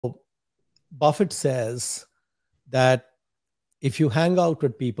Buffett says that if you hang out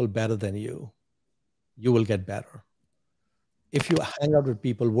with people better than you will get better. If you hang out with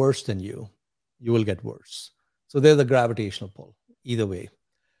people worse than you will get worse. So there's a gravitational pull either way.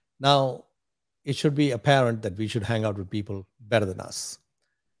 Now, it should be apparent that we should hang out with people better than us.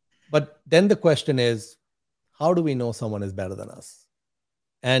 But then the question is, how do we know someone is better than us?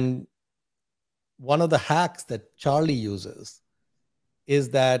 And one of the hacks that Charlie uses is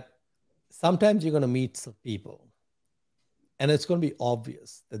that sometimes you're going to meet some people and it's going to be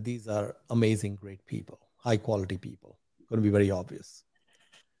obvious that these are amazing, great people, high quality people. It's going to be very obvious.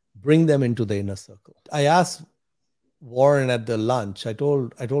 Bring them into the inner circle. I asked Warren at the lunch, I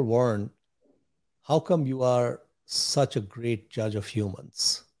told Warren, how come you are such a great judge of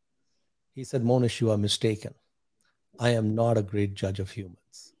humans? He said, Mohnish, you are mistaken. I am not a great judge of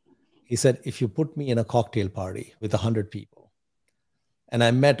humans. He said, if you put me in a cocktail party with 100 people, and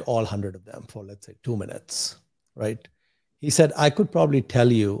I met all 100 of them for, let's say, 2 minutes, right? He said, I could probably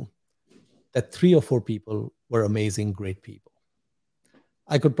tell you that 3 or 4 people were amazing, great people.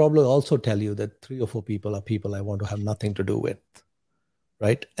 I could probably also tell you that 3 or 4 people are people I want to have nothing to do with,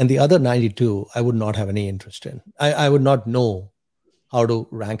 right? And the other 92, I would not have any interest in. I would not know how to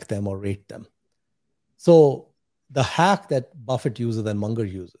rank them or rate them. So the hack that Buffett uses and Munger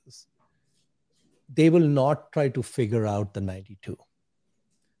uses, they will not try to figure out the 92.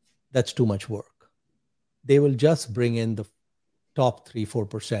 That's too much work. They will just bring in the top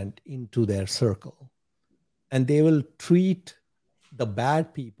 3-4% into their circle. And they will treat the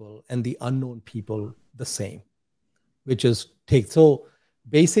bad people and the unknown people the same, which is so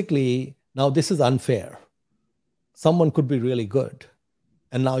basically, now this is unfair. Someone could be really good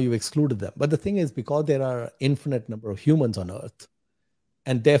and now you've excluded them. But the thing is, because there are an infinite number of humans on earth,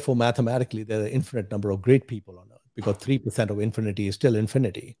 and therefore mathematically there are an infinite number of great people on earth, because 3% of infinity is still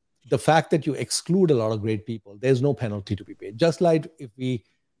infinity. The fact that you exclude a lot of great people, there's no penalty to be paid. Just like if we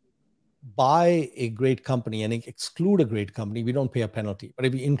buy a great company and exclude a great company, we don't pay a penalty. But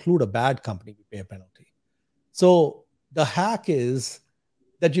if we include a bad company, we pay a penalty. So the hack is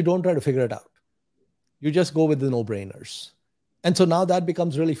that you don't try to figure it out. You just go with the no-brainers. And so now that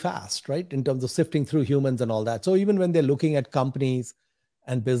becomes really fast, right? In terms of sifting through humans and all that. So even when they're looking at companies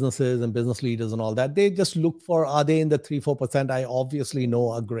and businesses and business leaders and all that, they just look for, are they in the 3-4% I obviously know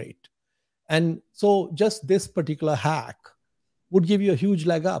are great? And so just this particular hack would give you a huge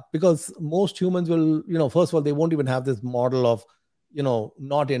leg up, because most humans will, first of all, they won't even have this model of,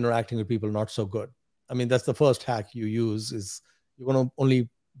 not interacting with people not so good. I mean, that's the first hack you use, is you're going to only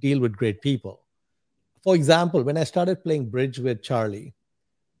deal with great people. For example, when I started playing bridge with Charlie,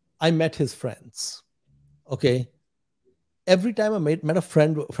 I met his friends. Okay. Every time I met a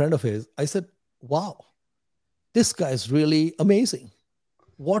friend of his, I said, wow, this guy is really amazing.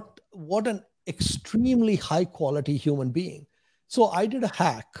 What an extremely high quality human being. So I did a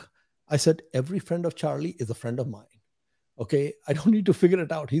hack. I said, every friend of Charlie is a friend of mine. Okay. I don't need to figure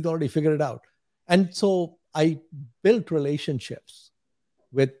it out. He's already figured it out. And so I built relationships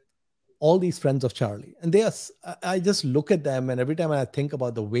with all these friends of Charlie. And I just look at them, and every time I think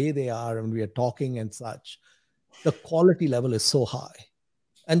about the way they are and we are talking and such, the quality level is so high.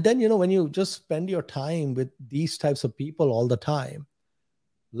 And then, when you just spend your time with these types of people all the time,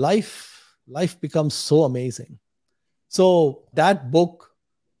 life becomes so amazing. So that book,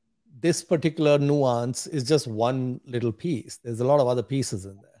 this particular nuance is just one little piece. There's a lot of other pieces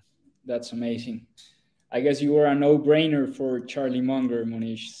in there. That's amazing. I guess you were a no-brainer for Charlie Munger,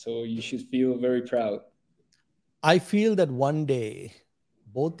 Mohnish, so you should feel very proud. I feel that one day,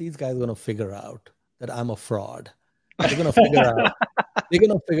 both these guys are going to figure out that I'm a fraud. They're going to figure out.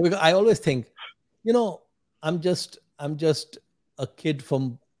 Because I always think, I'm just a kid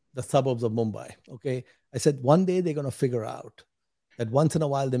from the suburbs of Mumbai. Okay. I said, one day they're going to figure out that once in a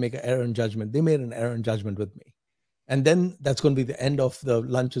while they make an error in judgment. They made an error in judgment with me. And then that's going to be the end of the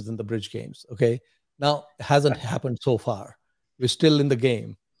lunches and the bridge games. Okay. Now, it hasn't happened so far. We're still in the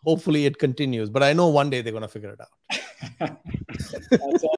game. Hopefully it continues. But I know one day they're going to figure it out. That's